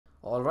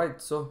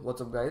Alright, so what's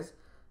up guys?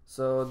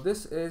 So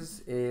this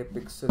is a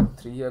Pixel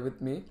 3 here with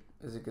me,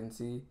 as you can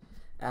see,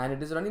 and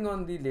it is running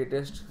on the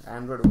latest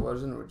Android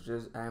version, which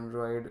is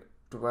Android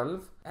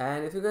 12.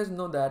 And if you guys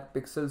know that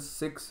Pixel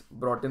 6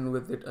 brought in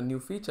with it a new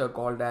feature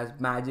called as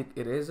Magic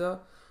Eraser,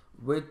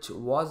 which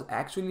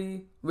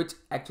actually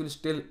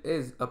still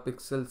is a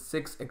Pixel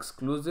 6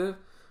 exclusive,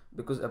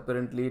 because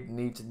apparently it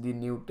needs the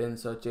new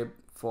tensor chip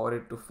for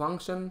it to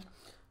function.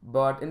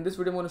 But in this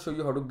video I'm going to show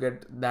you how to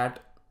get that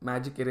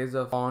Magic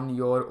Eraser on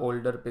your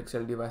older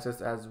Pixel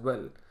devices as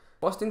well.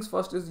 First things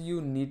first is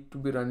you need to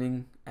be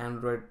running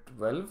Android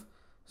 12.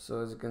 So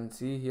as you can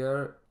see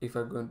here, if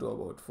I go into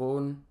about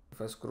phone,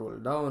 if I scroll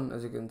down,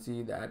 as you can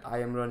see that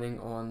I am running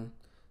on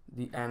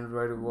the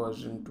Android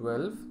version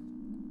 12.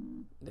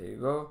 There you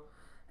go.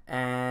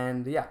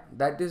 And yeah,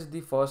 that is the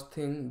first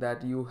thing,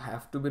 that you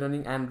have to be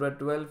running Android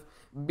 12,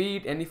 be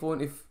it any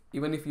phone.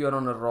 Even if you are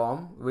on a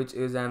ROM which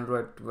is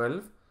Android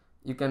 12,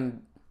 you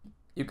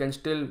can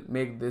still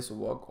make this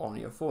work on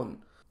your phone.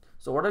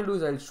 So what I'll do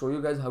is I'll show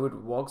you guys how it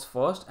works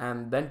first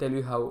and then tell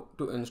you how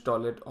to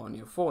install it on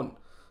your phone.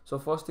 So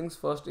first things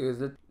first is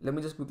that let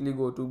me just quickly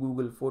go to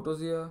Google Photos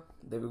here.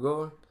 There we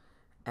go.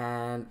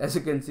 And as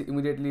you can see,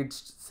 immediately it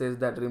says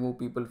that remove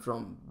people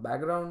from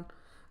background.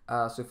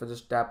 So if I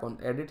just tap on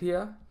edit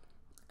here,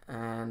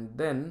 and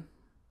then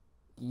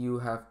you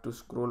have to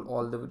scroll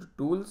all the way to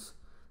tools,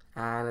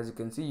 and as you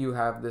can see you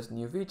have this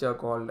new feature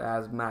called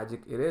as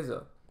Magic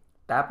Eraser.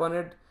 Tap on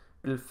it,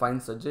 it will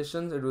find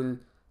suggestions, it will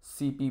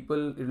see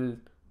people, it will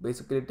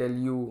basically tell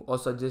you or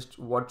suggest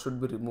what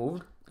should be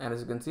removed. And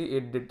as you can see,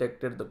 it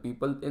detected the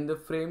people in the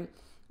frame,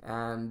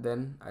 and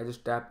then I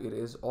just tap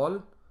erase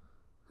all,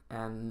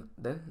 and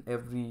then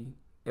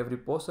every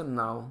person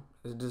now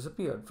is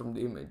disappeared from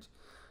the image.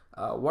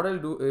 What I'll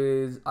do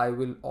is I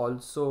will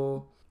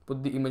also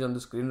put the image on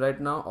the screen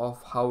right now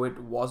of how it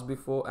was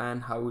before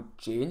and how it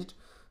changed,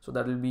 so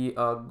that will be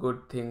a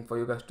good thing for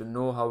you guys to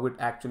know how it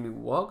actually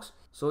works.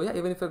 So yeah,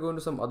 even if I go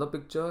into some other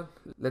picture,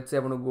 let's say I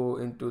want to go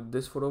into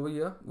this photo over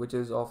here, which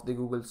is of the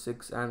Google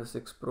 6 and the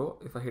 6 Pro.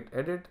 If I hit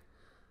edit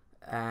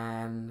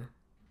and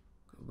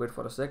wait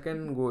for a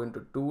second, go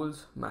into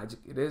tools, Magic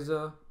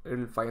Eraser, it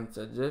will find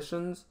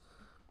suggestions,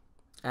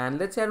 and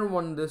let's say I don't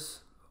want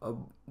this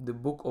the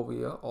book over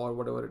here or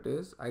whatever it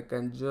is, I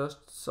can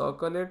just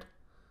circle it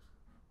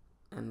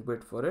and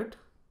wait for it.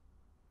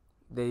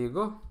 There you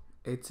go,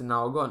 it's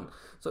now gone.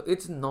 So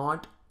it's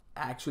not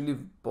actually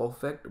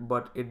perfect,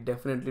 but it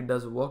definitely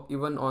does work.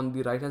 Even on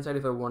the right hand side,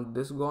 if I want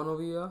this gone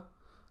over here,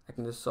 I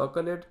can just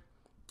circle it,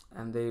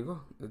 and there you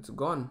go, it's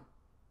gone.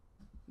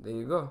 There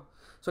you go.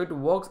 So it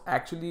works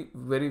actually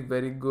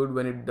very good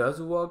when it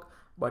does work,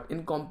 but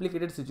in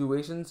complicated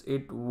situations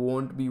it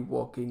won't be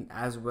working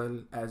as well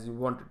as you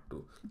want it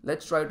to.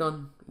 Let's try it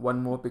on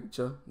one more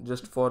picture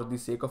just for the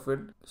sake of it.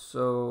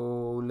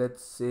 So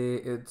let's say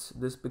it's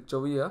this picture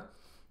over here,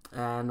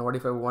 and what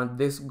if I want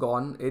this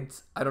gone?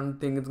 I don't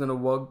think it's gonna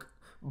work,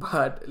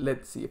 but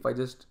let's see. If I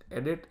just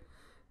edit,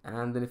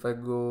 and then if I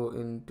go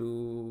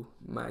into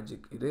Magic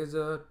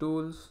Eraser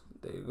tools,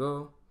 there you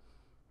go.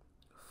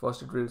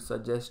 First it will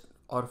suggest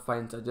or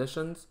find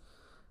suggestions,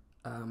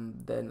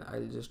 then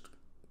I'll just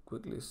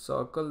quickly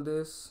circle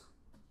this.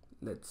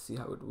 Let's see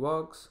how it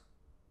works.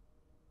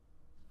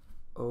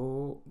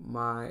 Oh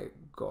my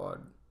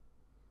god,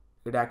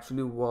 it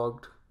actually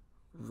worked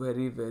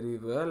very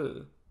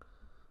well.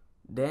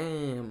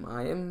 Damn,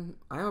 I am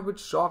a bit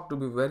shocked, to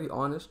be very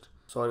honest.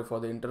 Sorry for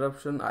the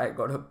interruption, I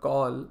got a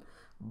call,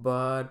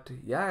 but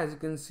yeah, as you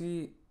can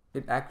see,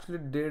 it actually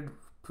did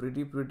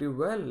pretty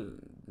well,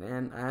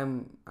 and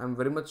I'm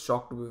very much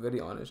shocked, to be very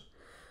honest.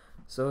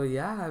 So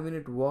yeah, I mean,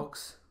 it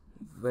works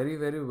very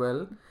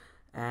well.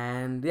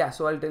 And yeah,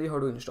 so I'll tell you how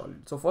to install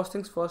it. So first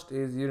things first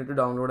is you need to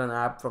download an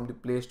app from the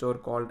Play Store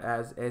called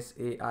as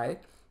SAI.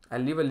 I'll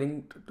leave a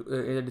link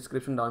in the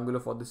description down below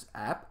for this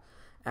app,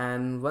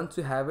 and once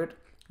you have it,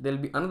 there'll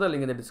be another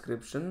link in the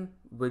description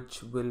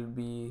which will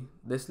be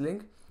this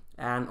link,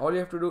 and all you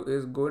have to do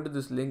is go into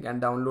this link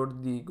and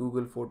download the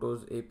Google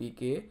Photos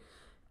APK.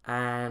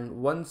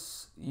 And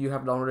once you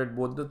have downloaded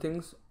both the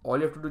things, all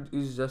you have to do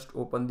is just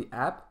open the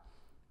app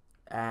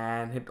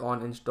and hit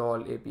on install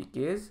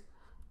APKs,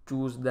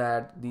 choose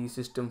that the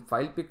system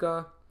file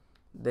picker,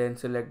 then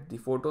select the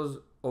photos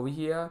over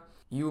here.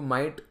 You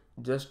might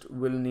just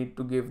will need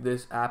to give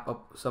this app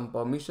up some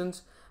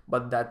permissions,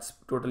 but that's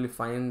totally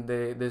fine.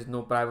 There's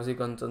no privacy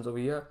concerns over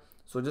here.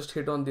 So just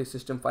hit on the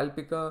system file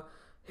picker,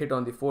 hit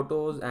on the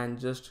photos, and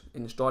just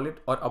install it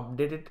or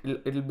update it.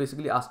 It'll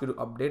basically ask you to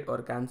update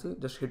or cancel.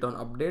 Just hit on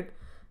update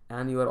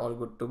and you are all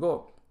good to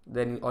go.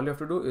 Then all you have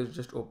to do is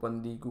just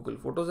open the Google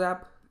Photos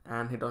app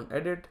and hit on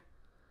edit,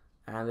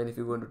 and then if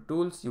you go into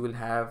tools, you will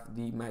have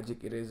the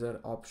Magic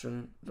Eraser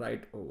option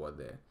right over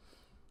there.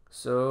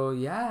 So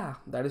yeah,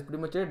 that is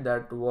pretty much it.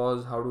 That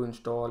was how to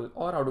install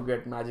or how to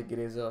get Magic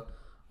Eraser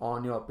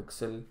on your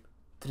Pixel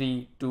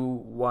 3, 2,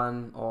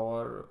 1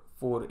 or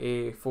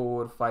 4a,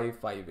 4,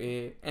 5,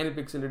 5a, any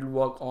Pixel. It will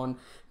work on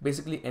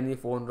basically any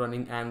phone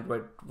running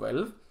Android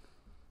 12.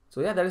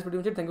 So yeah, that is pretty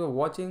much it. Thank you for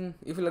watching.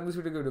 If you like this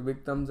video, give it a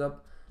big thumbs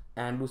up.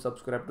 and do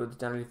subscribe to the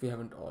channel if you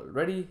haven't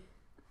already,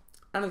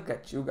 and I'll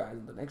catch you guys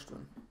in the next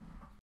one.